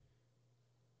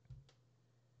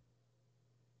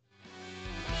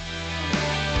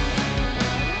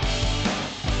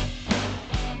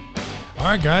All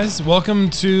right, guys,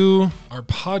 welcome to our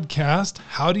podcast.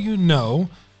 How do you know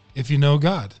if you know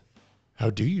God? How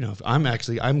do you know?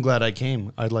 I'm glad I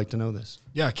came. I'd like to know this.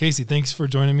 Yeah, Kasey, thanks for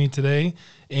joining me today.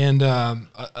 And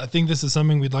I think this is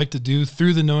something we'd like to do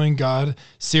through the Knowing God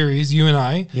series, you and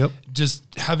I. Yep. Just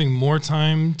having more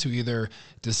time to either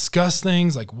discuss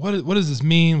things like what does this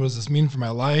mean? What does this mean for my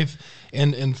life?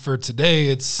 And for today,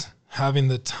 it's having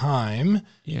the time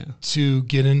to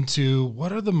get into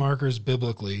what are the markers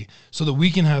biblically so that we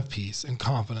can have peace and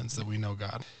confidence that we know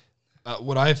God.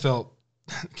 What I felt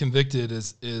convicted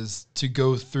is to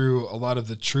go through a lot of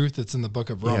the truth that's in the book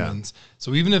of Romans.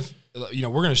 So even if, we're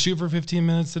going to shoot for 15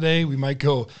 minutes today, we might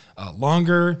go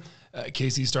longer.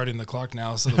 Kasey's starting the clock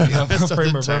now so that we have a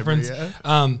frame of reference.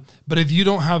 But if you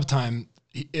don't have time,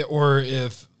 or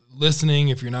if listening,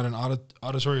 if you're not an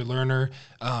auditory learner,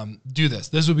 do this.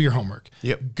 This would be your homework.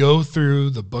 Yep. Go through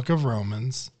the book of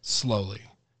Romans slowly.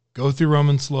 Go through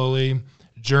Romans slowly,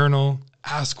 journal,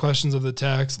 ask questions of the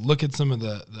text, look at some of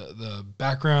the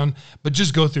background, but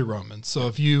just go through Romans. So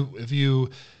if you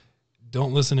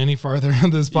don't listen any farther on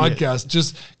this podcast,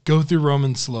 just go through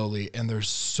Romans slowly, and there's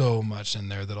so much in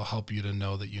there that'll help you to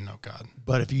know that you know God.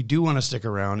 But if you do want to stick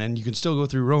around, and you can still go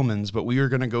through Romans, but we are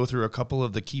going to go through a couple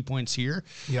of the key points here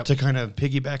to kind of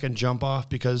piggyback and jump off,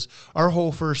 because our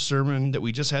whole first sermon that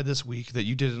we just had this week, that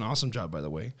you did an awesome job, by the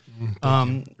way,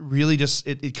 really just,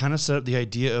 it kind of set up the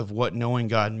idea of what knowing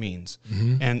God means,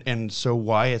 and so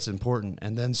why it's important.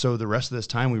 And then so the rest of this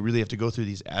time, we really have to go through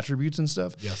these attributes and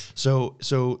stuff. Yes. So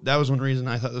that was one reason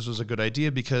I thought this was a good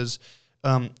idea, because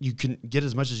you can get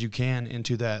as much as you can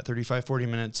into that 35, 40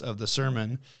 minutes of the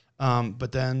sermon,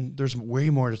 but then there's way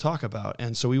more to talk about.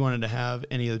 And so we wanted to have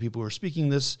any of the people who are speaking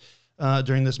this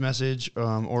during this message,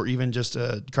 or even just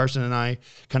Karsten and I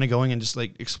kind of going and just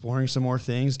like exploring some more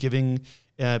things, giving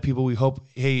people, we hope,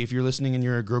 hey, if you're listening and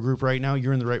you're a grow group right now,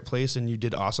 you're in the right place and you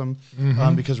did awesome,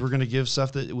 because we're going to give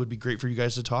stuff that would be great for you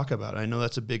guys to talk about. I know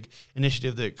that's a big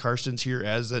initiative that Karsten's here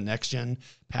as the next gen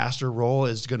pastor role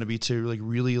is going to be, to like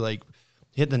really like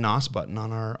hit the NOS button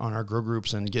on our grow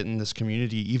groups and getting this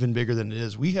community even bigger than it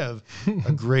is. We have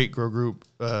a great grow group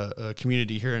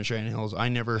community here in Cheyenne Hills. I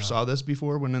never saw this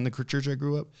before when in the church I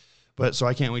grew up. But so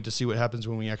I can't wait to see what happens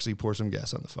when we actually pour some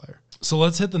gas on the fire. So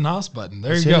let's hit the NOS button.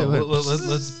 There you go.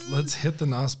 Let's hit the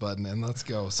NOS button and let's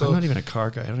go. So I'm not even a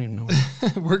car guy. I don't even know.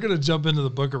 We're gonna jump into the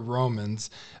book of Romans.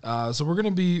 So we're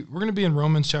gonna be in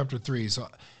Romans chapter 3. So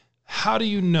how do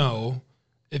you know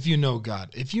if you know God?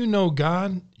 If you know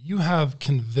God, you have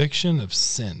conviction of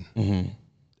sin.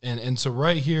 And so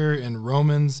right here in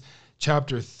Romans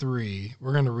chapter 3,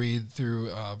 we're going to read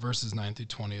through verses 9 through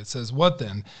 20. It says, "What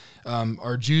then?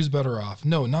 Are Jews better off?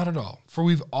 No, not at all. For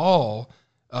we've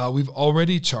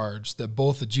already charged that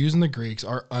both the Jews and the Greeks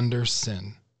are under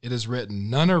sin. It is written,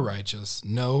 none are righteous,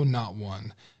 no, not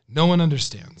one. No one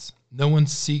understands. No one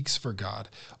seeks for God.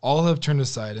 All have turned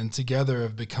aside and together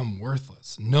have become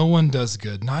worthless. No one does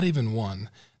good, not even one.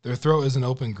 Their throat is an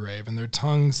open grave, and their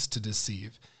tongues to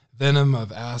deceive. Venom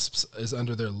of asps is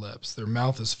under their lips. Their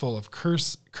mouth is full of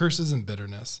curses and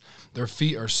bitterness. Their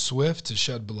feet are swift to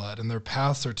shed blood, and their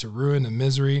paths are to ruin and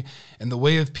misery. And the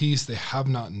way of peace they have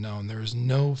not known. There is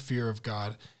no fear of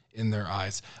God in their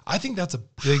eyes." I think that's a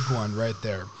big one right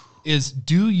there, is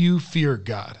do you fear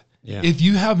God? Yeah. If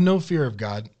you have no fear of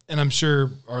God, and I'm sure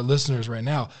our listeners right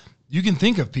now, you can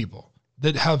think of people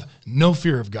that have no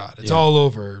fear of God. It's all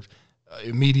over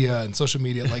media and social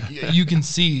media, like you can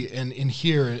see and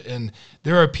hear, and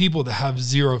there are people that have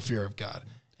zero fear of God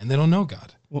and they don't know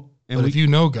God. But if you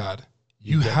know God,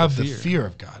 you have the fear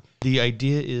of God. The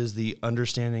idea is the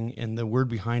understanding, and the word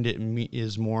behind it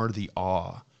is more the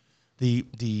awe,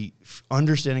 the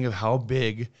understanding of how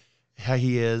big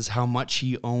he is, how much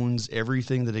he owns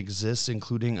everything that exists,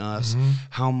 including us,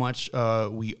 how much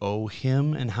we owe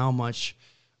him, and how much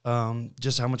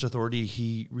just how much authority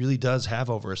he really does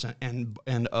have over us, and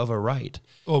of a right.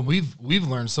 Well, we've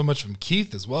learned so much from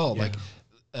Keith as well. Yeah. Like,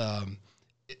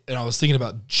 and I was thinking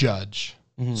about judge.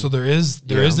 So there is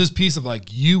this piece of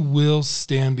like, you will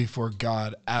stand before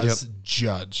God as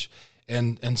judge.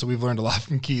 And so we've learned a lot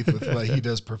from Keith with what he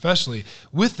does professionally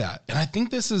with that. And I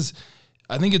think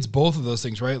it's both of those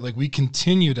things, right? Like we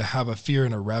continue to have a fear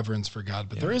and a reverence for God,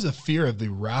 but there is a fear of the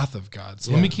wrath of God.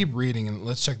 So let me keep reading and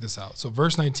let's check this out. So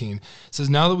verse 19 says,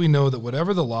 "Now that we know that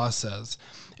whatever the law says,"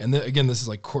 and again, this is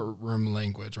like courtroom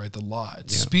language, right? The law,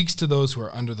 it speaks to those who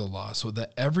are under the law, so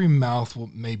that every mouth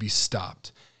may be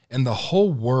stopped and the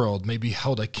whole world may be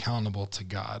held accountable to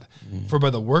God. For by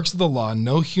the works of the law,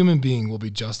 no human being will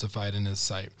be justified in his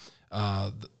sight.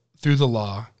 Through the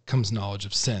law comes knowledge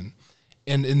of sin.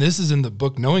 And this is in the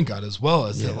book Knowing God as well,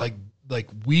 as that like like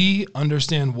we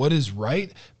understand what is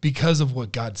right because of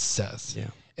what God says. Yeah.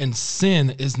 And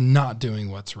sin is not doing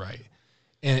what's right.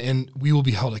 And we will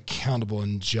be held accountable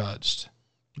and judged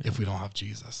if we don't have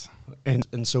Jesus.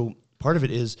 And so part of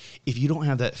it is, if you don't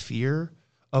have that fear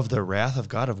of the wrath of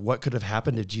God, of what could have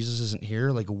happened if Jesus isn't here,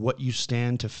 like what you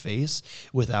stand to face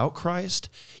without Christ,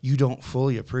 you don't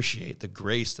fully appreciate the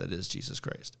grace that is Jesus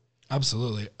Christ.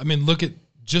 Absolutely. I mean, look at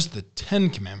just the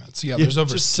 10 Commandments. Yeah, there's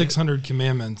over just 600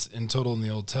 commandments in total in the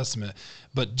Old Testament,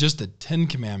 but just the 10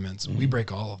 Commandments, we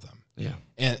break all of them. Yeah.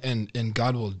 And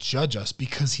God will judge us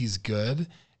because he's good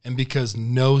and because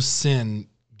no sin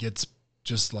gets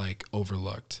just like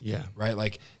overlooked. Yeah. Right?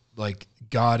 Like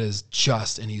God is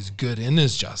just and he's good in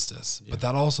his justice. Yeah. But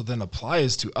that also then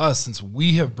applies to us since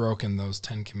we have broken those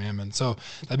 10 commandments. So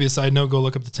that'd be a side note. Go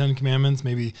look up the 10 commandments.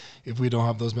 Maybe if we don't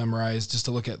have those memorized, just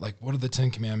to look at like, what are the 10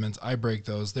 commandments? I break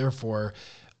those. Therefore,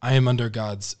 I am under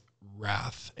God's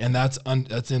wrath. And that's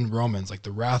in Romans. Like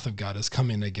the wrath of God is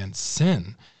coming against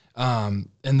sin.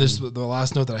 And this, the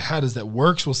last note that I had is that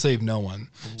works will save no one.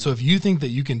 So if you think that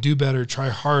you can do better, try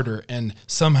harder, and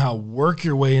somehow work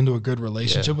your way into a good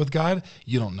relationship with God,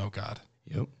 you don't know God.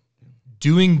 Yep.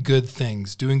 Doing good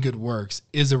things, doing good works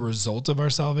is a result of our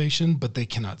salvation, but they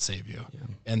cannot save you. Yeah.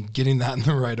 And getting that in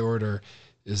the right order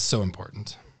is so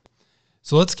important.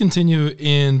 So let's continue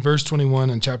in verse 21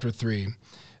 in chapter 3.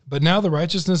 But now the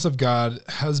righteousness of God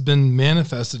has been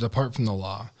manifested apart from the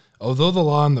law. Although the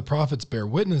law and the prophets bear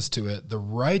witness to it, the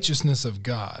righteousness of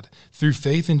God through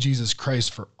faith in Jesus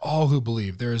Christ for all who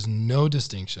believe, there is no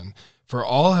distinction. For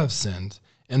all have sinned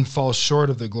and fall short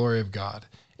of the glory of God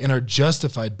and are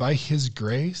justified by his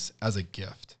grace as a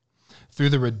gift through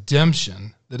the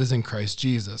redemption that is in Christ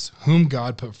Jesus, whom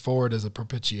God put forward as a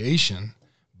propitiation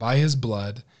by his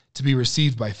blood to be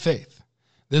received by faith.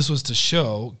 This was to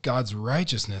show God's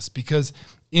righteousness because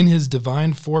in his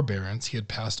divine forbearance, he had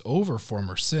passed over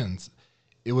former sins.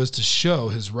 It was to show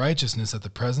his righteousness at the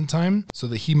present time so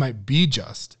that he might be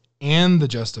just and the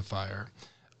justifier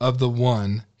of the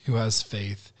one who has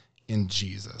faith in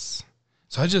Jesus.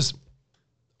 So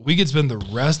we could spend the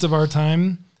rest of our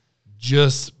time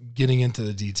just getting into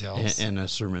the details. And a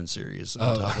sermon series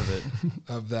on top of it.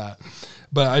 Of that.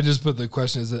 But I just put the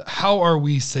question is that how are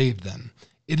we saved then?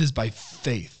 It is by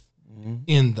faith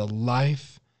in the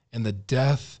life and the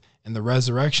death and the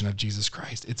resurrection of Jesus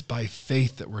Christ. It's by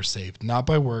faith that we're saved, not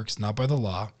by works, not by the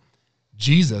law.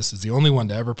 Jesus is the only one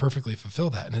to ever perfectly fulfill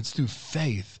that. And it's through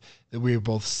faith that we are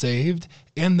both saved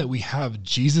and that we have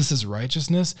Jesus'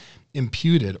 righteousness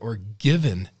imputed or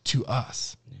given to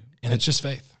us. And it's just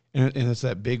faith. And it's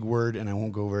that big word, and I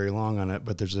won't go very long on it,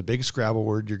 but there's a big Scrabble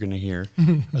word you're going to hear,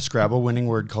 a Scrabble winning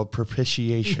word called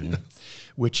propitiation,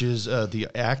 which is the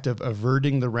act of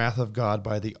averting the wrath of God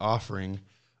by the offering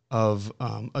of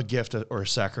a gift or a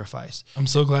sacrifice. I'm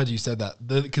so glad you said that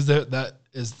because that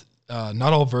is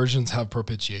not all versions have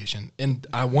propitiation, and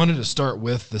I wanted to start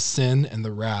with the sin and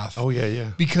the wrath. Oh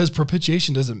yeah. Because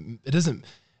propitiation doesn't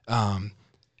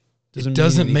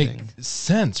make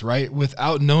sense, right?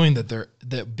 Without knowing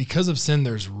that because of sin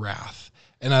there's wrath.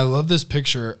 And I love this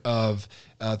picture of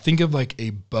think of like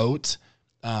a boat.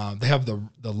 They have the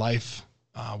life.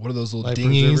 What are those little life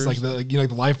dinghies? preservers? Like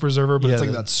the life preserver, but it's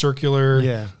like that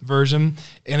circular version.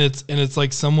 And it's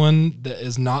like someone that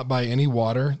is not by any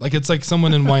water. Like it's like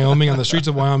someone in Wyoming on the streets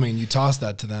of Wyoming, and you toss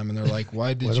that to them and they're like,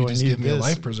 why did you just give me a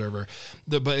life preserver?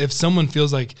 But if someone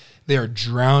feels like they are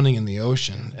drowning in the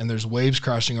ocean and there's waves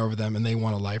crashing over them and they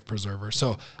want a life preserver.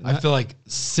 So I feel like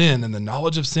sin and the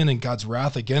knowledge of sin and God's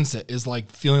wrath against it is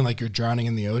like feeling like you're drowning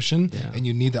in the ocean and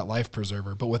you need that life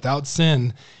preserver. But without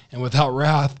sin and without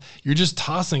wrath, you're just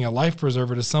tossing a life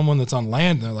preserver to someone that's on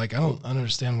land. And they're like, I don't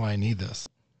understand why I need this.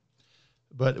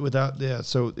 But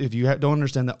so if you don't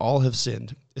understand that all have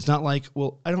sinned, it's not like,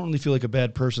 well, I don't really feel like a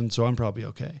bad person, so I'm probably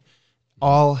okay.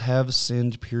 All have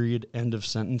sinned, period, end of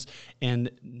sentence.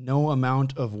 And no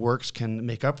amount of works can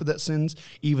make up for that sins.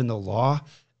 Even the law,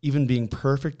 even being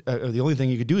perfect, the only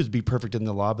thing you could do is be perfect in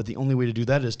the law, but the only way to do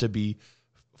that is to be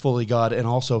fully God and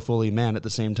also fully man at the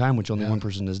same time, which only one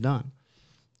person has done.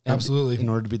 And absolutely. In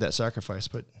order to be that sacrifice.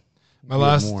 But my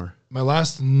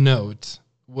last note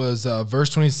was verse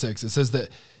 26. It says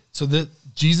that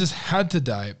Jesus had to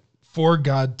die for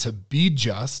God to be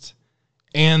just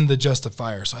and the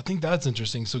justifier. So I think that's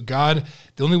interesting. So God,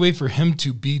 the only way for him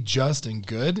to be just and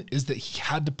good is that he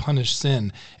had to punish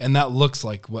sin. And that looks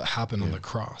like what happened on the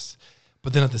cross.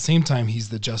 But then at the same time, he's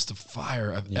the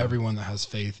justifier of everyone that has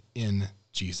faith in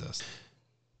Jesus.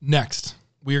 Next,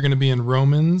 we are going to be in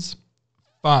Romans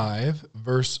 5,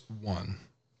 verse 1.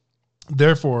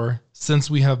 Therefore, since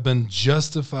we have been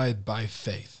justified by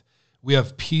faith, we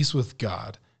have peace with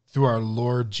God through our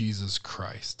Lord Jesus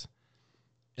Christ.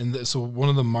 And so one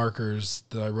of the markers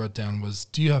that I wrote down was,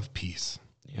 do you have peace?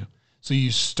 Yeah. So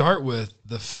you start with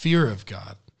the fear of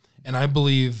God. And I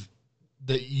believe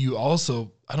that you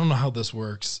also, I don't know how this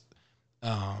works,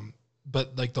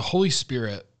 but like the Holy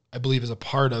Spirit, I believe, is a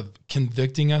part of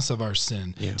convicting us of our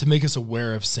sin, to make us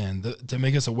aware of sin, to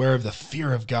make us aware of the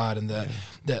fear of God, and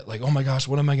that like, oh my gosh,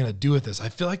 what am I going to do with this? I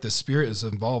feel like the Spirit is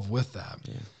involved with that.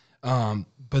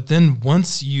 But then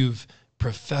once you've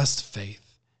professed faith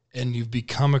and you've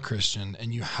become a Christian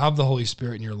and you have the Holy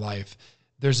Spirit in your life,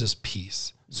 there's this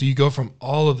peace. So you go from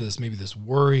all of this, maybe this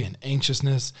worry and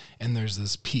anxiousness, and there's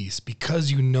this peace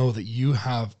because you know that you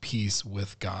have peace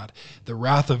with God. The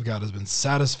wrath of God has been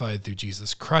satisfied through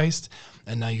Jesus Christ,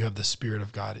 and now you have the Spirit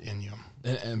of God in you.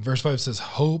 And verse 5 says,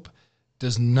 hope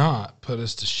does not put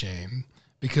us to shame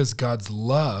because God's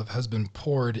love has been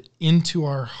poured into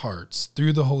our hearts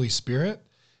through the Holy Spirit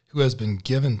who has been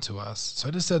given to us. So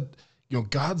I just said,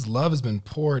 God's love has been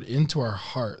poured into our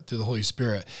heart through the Holy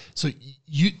Spirit. So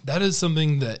that is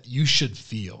something that you should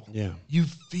feel. Yeah. You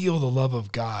feel the love of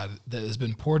God that has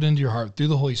been poured into your heart through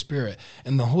the Holy Spirit.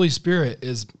 And the Holy Spirit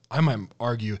is, I might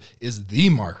argue, is the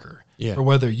marker for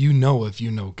whether you know if you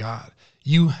know God.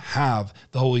 You have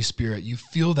the Holy Spirit. You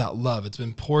feel that love. It's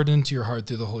been poured into your heart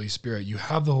through the Holy Spirit. You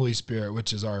have the Holy Spirit,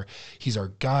 which is He's our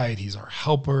guide. He's our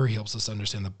helper. He helps us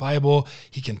understand the Bible.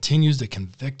 He continues to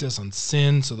convict us on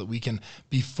sin so that we can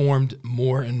be formed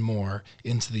more and more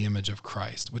into the image of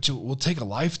Christ, which will take a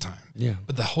lifetime. Yeah.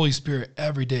 But the Holy Spirit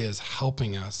every day is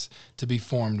helping us to be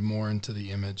formed more into the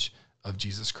image of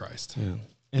Jesus Christ. Yeah.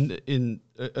 And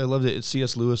I love that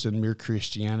C.S. Lewis in Mere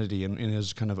Christianity, in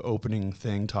his kind of opening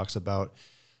thing, talks about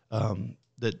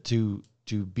that to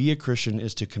be a Christian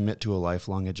is to commit to a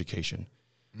lifelong education.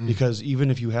 Because even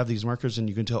if you have these markers and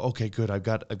you can tell, okay, good, I've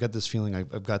got this feeling,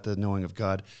 I've got the knowing of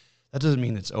God, that doesn't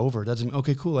mean it's over. That doesn't mean,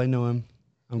 okay, cool, I know Him,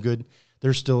 I'm good.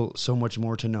 There's still so much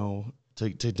more to know,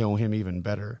 to know Him even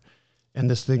better. And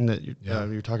this thing that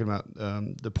you're talking about,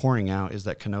 the pouring out, is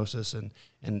that kenosis.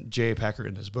 And J.A. Packer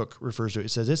in his book refers to it. It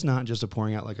says it's not just a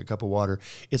pouring out like a cup of water.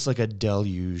 It's like a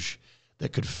deluge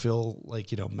that could fill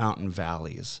mountain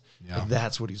valleys. Yeah. Like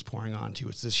that's what he's pouring onto.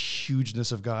 It's this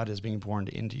hugeness of God is being poured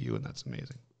into you, and that's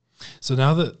amazing. So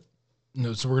now that,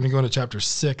 so we're going to go into chapter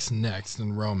 6 next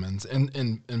in Romans.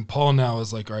 And Paul now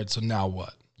is like, all right, so now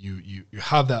what? You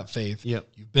have that faith. Yep.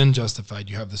 You've been justified.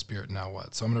 You have the Spirit. Now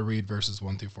what? So I'm going to read verses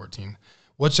 1 through 14.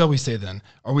 What shall we say then?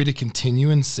 Are we to continue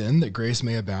in sin that grace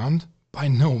may abound? By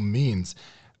no means.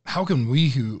 How can we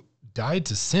who died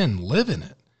to sin live in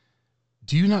it?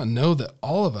 Do you not know that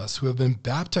all of us who have been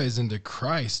baptized into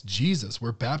Christ Jesus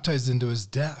were baptized into His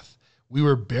death? We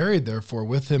were buried, therefore,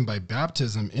 with Him by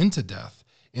baptism into death,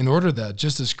 in order that,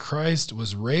 just as Christ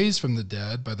was raised from the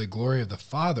dead by the glory of the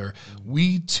Father,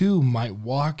 we too might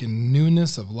walk in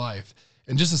newness of life.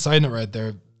 And just a side note right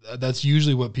there, that's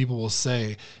usually what people will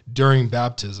say during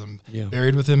baptism. Yeah.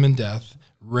 Buried with Him in death,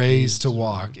 raised to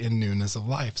walk in newness of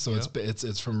life. So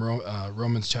it's from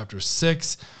Romans chapter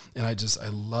 6, and I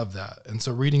love that. And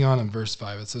so reading on in verse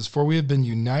 5, it says, for we have been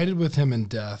united with Him in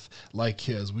death like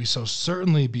His. We shall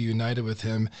certainly be united with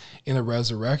Him in a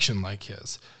resurrection like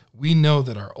His. We know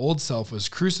that our old self was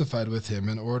crucified with Him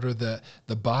in order that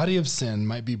the body of sin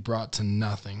might be brought to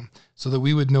nothing, so that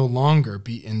we would no longer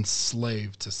be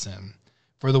enslaved to sin.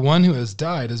 For the one who has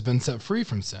died has been set free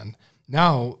from sin.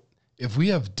 Now, if we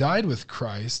have died with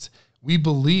Christ, we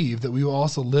believe that we will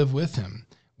also live with Him.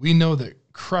 We know that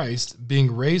Christ,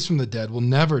 being raised from the dead, will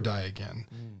never die again.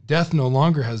 Death no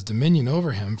longer has dominion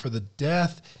over Him, for the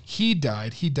death He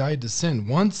died to sin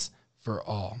once for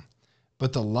all.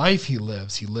 But the life He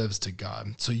lives to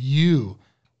God. So you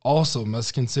also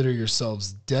must consider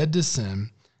yourselves dead to sin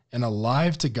and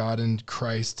alive to God in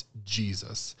Christ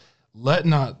Jesus. Let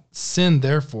not sin,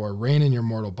 therefore, reign in your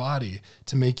mortal body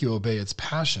to make you obey its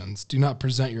passions. Do not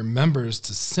present your members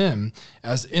to sin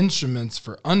as instruments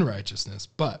for unrighteousness,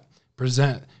 but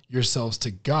present yourselves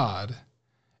to God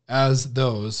as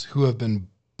those who have been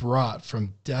brought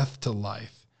from death to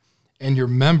life, and your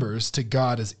members to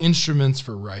God as instruments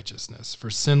for righteousness. For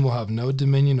sin will have no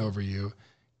dominion over you,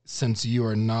 since you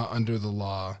are not under the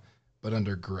law, but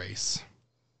under grace.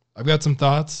 I've got some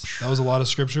thoughts. That was a lot of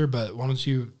scripture, but why don't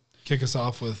you kick us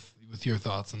off with your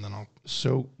thoughts, and then I'll...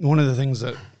 So one of the things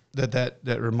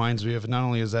that reminds me of, not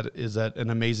only is that an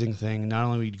amazing thing, not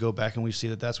only we go back and we see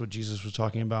that that's what Jesus was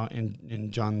talking about in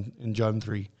John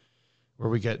 3, where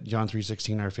we get John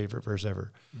 3:16, our favorite verse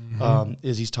ever,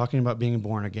 is He's talking about being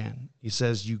born again. He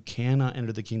says, you cannot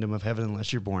enter the kingdom of heaven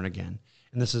unless you're born again.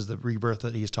 And this is the rebirth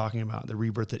that He's talking about, the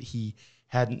rebirth that He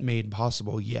hadn't made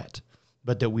possible yet.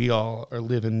 but that we all are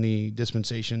living the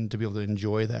dispensation to be able to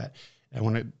enjoy that. And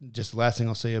when just the last thing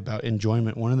I'll say about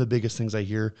enjoyment, one of the biggest things I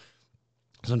hear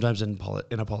sometimes in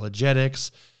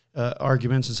apologetics,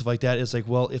 arguments and stuff like that, is like,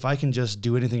 well, if I can just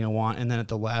do anything I want, and then at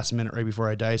the last minute, right before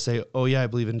I die, say, oh yeah, I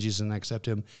believe in Jesus and I accept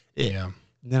him. And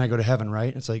then I go to heaven,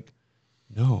 right? It's like,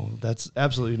 no, that's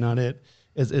absolutely not it.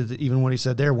 Even what he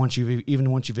said there, once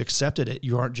you've accepted it,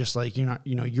 you aren't just like, you're not,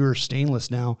 you're stainless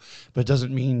now, but it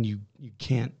doesn't mean you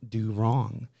can't do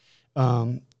wrong.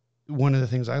 One of the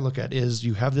things I look at is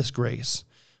you have this grace,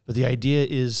 but the idea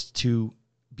is to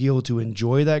be able to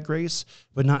enjoy that grace,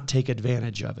 but not take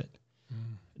advantage of it,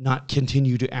 not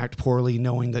continue to act poorly,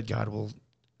 knowing that God will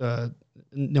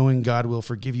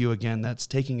forgive you again. That's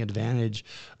taking advantage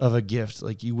of a gift.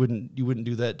 Like you wouldn't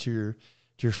do that to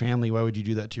your family. Why would you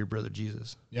do that to your brother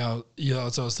Jesus? Yeah.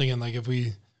 So I was thinking, like, if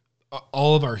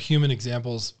all of our human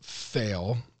examples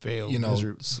fail,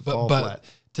 fall flat.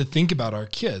 To think about our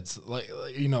kids, like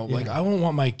I won't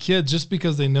want my kids, just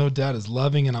because they know dad is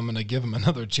loving and I'm going to give them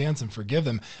another chance and forgive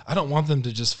them, I don't want them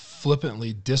to just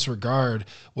flippantly disregard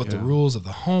what the rules of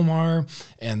the home are,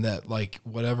 and that, like,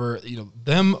 whatever,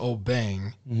 them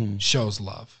obeying shows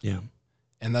love. Yeah.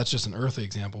 And that's just an earthly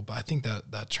example, but I think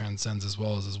that transcends as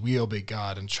well, as we obey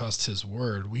God and trust his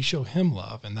word, we show him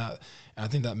love. And I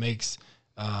think that makes,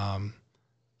 I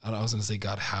was going to say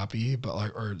God happy, but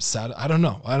or sad. I don't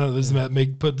know. Does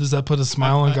that put a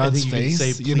smile on God's face?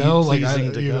 Pleasing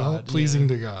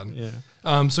to God. Yeah.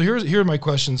 So here are my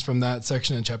questions from that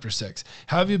section in chapter 6.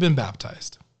 Have you been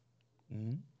baptized?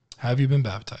 Mm-hmm. Have you been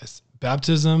baptized?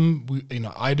 Baptism,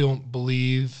 I don't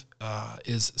believe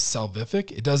is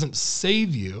salvific. It doesn't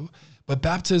save you, but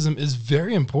baptism is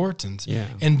very important. Yeah.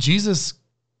 And Jesus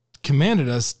commanded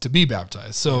us to be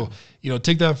baptized. So,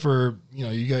 take that for,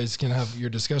 you guys can have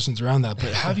your discussions around that,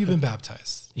 but have you been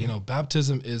baptized?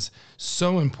 Baptism is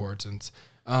so important.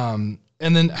 And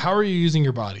then how are you using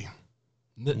your body?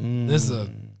 This is a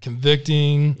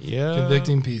convicting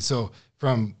piece. So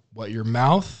from what your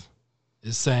mouth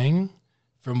is saying,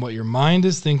 from what your mind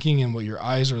is thinking, and what your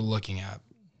eyes are looking at,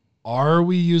 are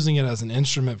we using it as an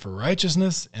instrument for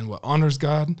righteousness and what honors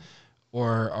God,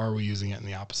 or are we using it in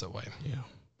the opposite way? Yeah.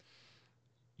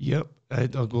 Yep.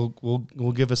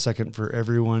 We'll give a second for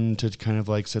everyone to kind of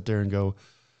like sit there and go,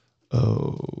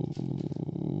 oh,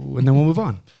 and then we'll move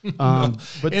on.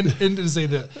 But and to say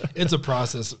that it's a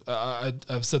process.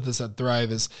 I've said this at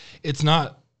Thrive, it's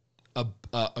not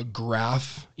a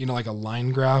graph, like a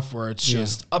line graph where it's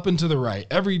just up and to the right.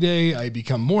 Every day I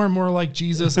become more and more like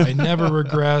Jesus. I never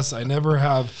regress. I never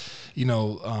have,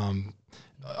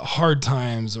 hard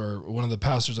times, or one of the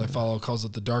pastors I follow calls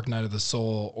it the dark night of the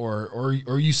soul,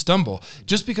 or you stumble.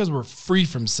 Just because we're free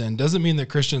from sin doesn't mean that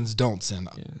Christians don't sin.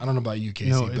 Yeah. I don't know about you,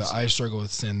 Kasey, but I struggle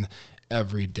with sin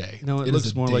every day. No, it looks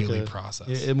is a more daily like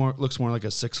process. It looks more like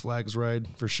a Six Flags ride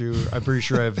for sure. I'm pretty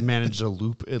sure I've managed a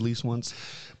loop at least once.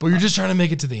 But you're just trying to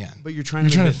make it to the end. But you're trying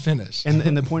to finish.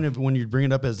 And the point of when you bring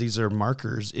it up as these are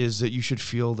markers is that you should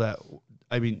feel that.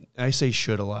 I mean, I say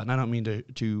should a lot, and I don't mean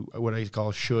to what I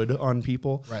call should on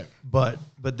people. Right. But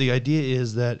the idea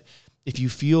is that if you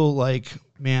feel like,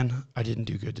 man, I didn't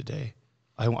do good today,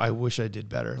 I wish I did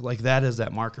better. Like that is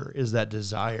that marker, is that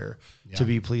desire to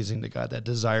be pleasing to God, that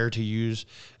desire to use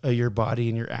your body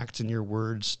and your acts and your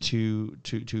words to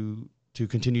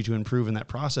continue to improve. And that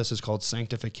process is called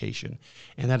sanctification,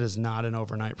 and that is not an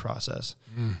overnight process.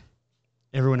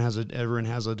 Everyone has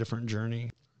a different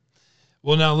journey.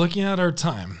 Well, now looking at our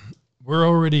time, we're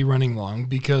already running long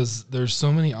because there's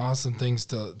so many awesome things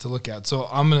to look at. So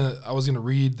I was gonna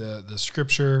read the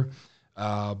scripture,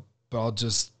 but I'll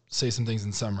just say some things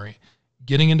in summary.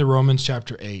 Getting into Romans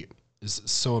chapter 8 is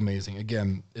so amazing.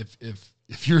 Again,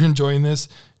 if you're enjoying this,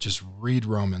 just read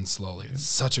Romans slowly. It's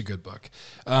such a good book.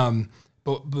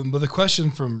 But the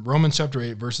question from Romans chapter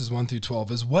 8 verses 1 through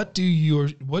 12 is, what do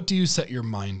you set your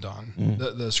mind on?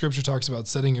 The scripture talks about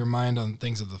setting your mind on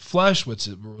things of the flesh, which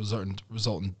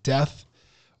result in death,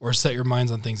 or set your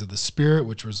minds on things of the spirit,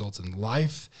 which results in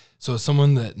life. So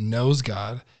someone that knows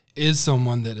God is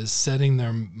someone that is setting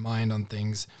their mind on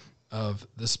things of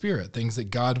the spirit, things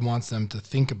that God wants them to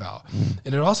think about.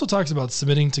 And it also talks about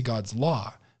submitting to God's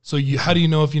law. So how do you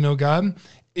know if you know God?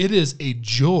 It is a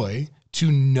joy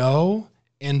to know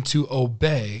and to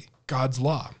obey God's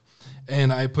law.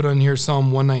 And I put on here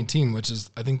Psalm 119, which is,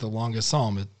 I think, the longest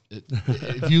psalm.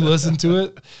 If you listen to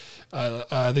it,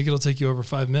 I think it'll take you over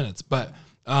 5 minutes. But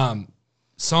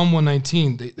Psalm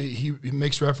 119, he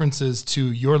makes references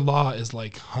to your law is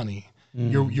like honey.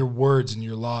 Your words and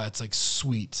your law, it's like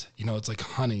sweet. It's like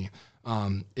honey.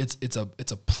 It's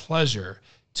a pleasure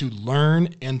to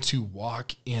learn and to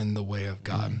walk in the way of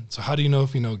God. So how do you know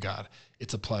if you know God?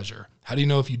 it's a pleasure. How do you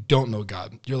know if you don't know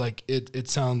God? You're like, it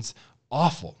sounds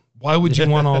awful. Why would you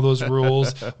want all those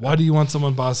rules? Why do you want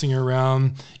someone bossing you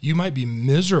around? You might be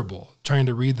miserable trying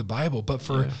to read the Bible, but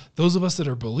for those of us that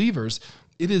are believers,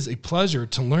 it is a pleasure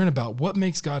to learn about what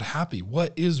makes God happy,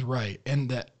 what is right, and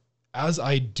that as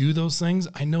I do those things,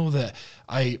 I know that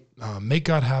I make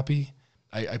God happy,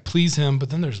 I please him, but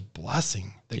then there's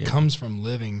blessing that comes from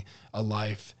living a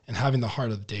life and having the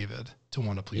heart of David to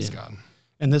want to please God.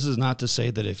 And this is not to say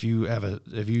that if you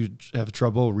have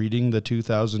trouble reading the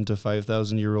 2,000 to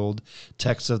 5,000 year old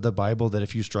texts of the Bible, that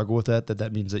if you struggle with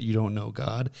that means that you don't know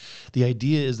God. The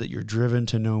idea is that you're driven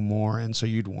to know more, and so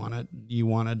you want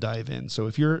to dive in. So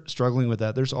if you're struggling with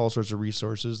that, there's all sorts of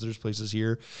resources. There's places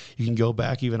here you can go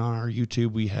back. Even on our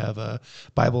YouTube, we have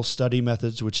Bible study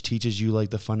methods, which teaches you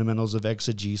like the fundamentals of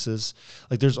exegesis.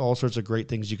 Like there's all sorts of great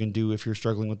things you can do if you're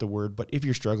struggling with the word. But if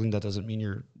you're struggling, that doesn't mean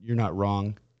you're not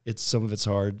wrong. Some of it's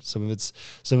hard, some of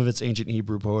it's ancient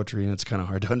Hebrew poetry, and it's kind of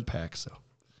hard to unpack. So,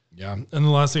 yeah. And the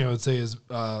last thing I would say is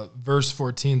verse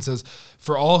 14 says,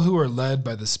 "For all who are led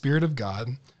by the Spirit of God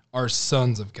are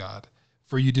sons of God.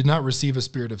 For you did not receive a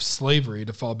spirit of slavery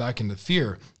to fall back into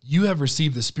fear. You have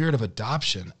received the spirit of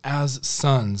adoption as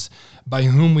sons, by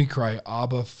whom we cry,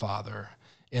 Abba, Father."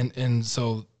 And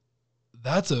so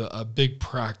that's a big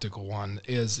practical one.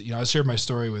 Is, I shared my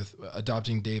story with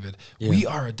adopting David. We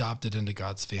are adopted into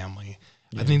God's family.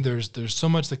 I think there's so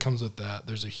much that comes with that.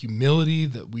 There's a humility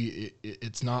that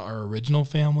it's not our original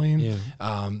family.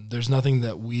 There's nothing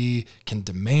that we can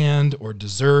demand or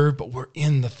deserve, but we're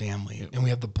in the family and we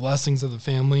have the blessings of the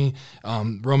family.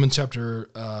 Romans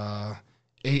chapter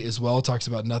 8 as well talks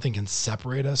about nothing can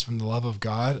separate us from the love of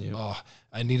God. Oh,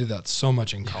 I needed that so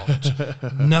much in college.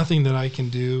 Nothing that I can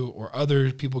do or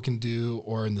other people can do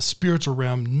or in the spiritual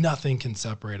realm, nothing can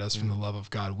separate us from the love of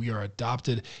God. We are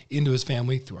adopted into his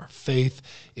family through our faith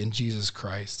in Jesus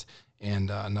Christ, and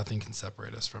nothing can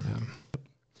separate us from him.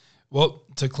 Well,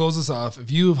 to close us off, if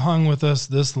you have hung with us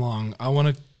this long, I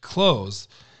want to close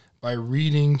by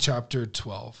reading chapter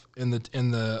 12. In the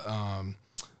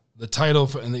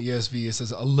title in the ESV, it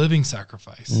says, "A Living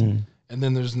Sacrifice." And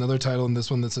then there's another title in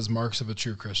this one that says "Marks of a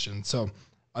True Christian." So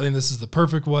I think this is the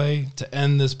perfect way to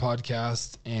end this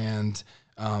podcast. And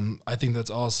I think that's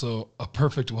also a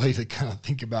perfect way to kind of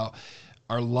think about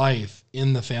our life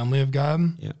in the family of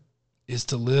God is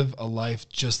to live a life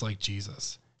just like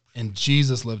Jesus. And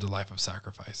Jesus lived a life of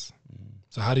sacrifice.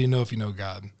 So how do you know if you know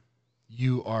God?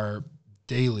 You are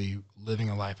daily living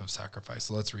a life of sacrifice.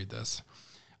 So let's read this.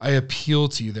 "I appeal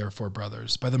to you, therefore,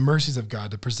 brothers, by the mercies of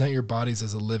God, to present your bodies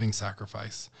as a living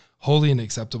sacrifice, holy and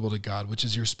acceptable to God, which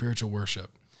is your spiritual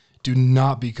worship. Do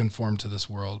not be conformed to this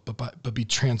world, but be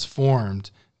transformed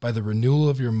by the renewal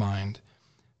of your mind,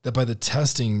 that by the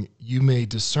testing you may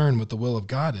discern what the will of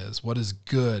God is, what is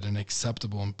good and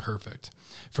acceptable and perfect.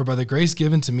 For by the grace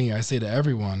given to me, I say to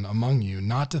everyone among you,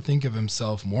 not to think of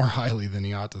himself more highly than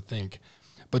he ought to think,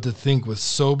 but to think with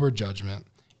sober judgment,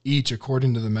 each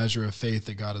according to the measure of faith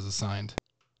that God has assigned.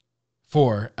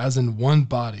 For, as in one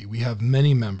body we have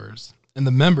many members, and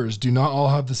the members do not all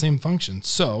have the same function.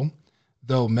 So,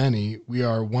 though many, we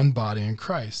are one body in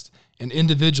Christ, and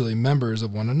individually members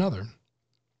of one another,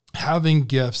 having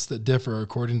gifts that differ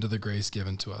according to the grace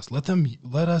given to us.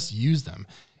 Let us use them.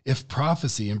 If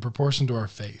prophecy, in proportion to our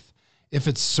faith. If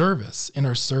it's service, in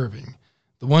our serving.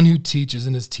 The one who teaches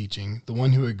in his teaching, the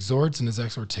one who exhorts in his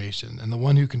exhortation, and the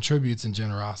one who contributes in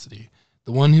generosity,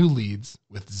 the one who leads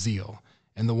with zeal,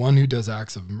 and the one who does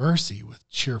acts of mercy with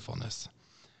cheerfulness.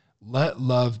 Let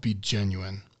love be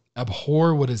genuine.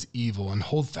 Abhor what is evil, and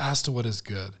hold fast to what is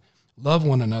good. Love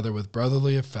one another with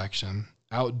brotherly affection.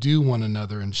 Outdo one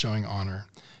another in showing honor.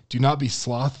 Do not be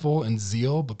slothful in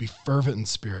zeal, but be fervent in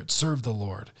spirit. Serve the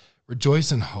Lord.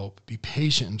 Rejoice in hope. Be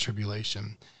patient in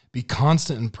tribulation. Be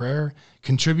constant in prayer,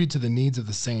 contribute to the needs of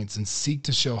the saints, and seek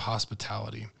to show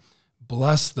hospitality.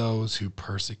 Bless those who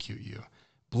persecute you.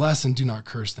 Bless and do not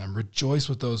curse them. Rejoice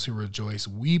with those who rejoice.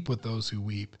 Weep with those who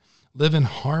weep. Live in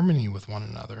harmony with one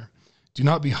another. Do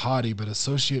not be haughty, but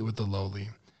associate with the lowly.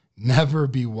 Never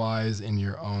be wise in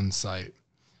your own sight.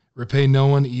 Repay no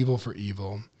one evil for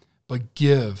evil, but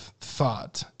give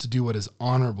thought to do what is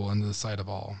honorable in the sight of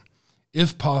all.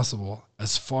 If possible,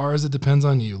 as far as it depends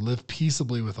on you, live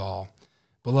peaceably with all.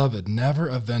 Beloved, never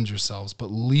avenge yourselves, but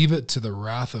leave it to the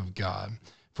wrath of God.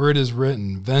 For it is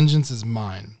written, 'Vengeance is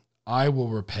mine, I will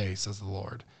repay,' says the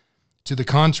Lord. To the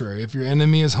contrary, if your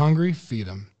enemy is hungry, feed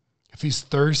him. If he's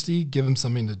thirsty, give him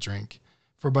something to drink.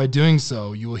 For by doing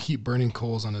so, you will heap burning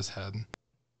coals on his head.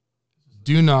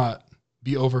 Do not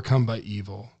be overcome by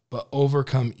evil, but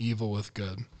overcome evil with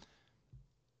good."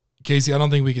 Kasey, I don't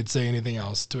think we could say anything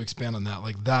else to expand on that.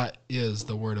 Like, that is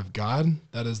the word of God.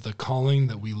 That is the calling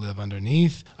that we live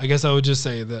underneath. I guess I would just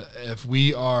say that if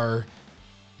we are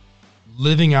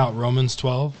living out Romans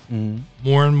 12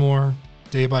 more and more,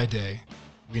 day by day,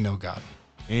 we know God.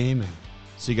 Amen.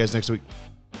 See you guys next week.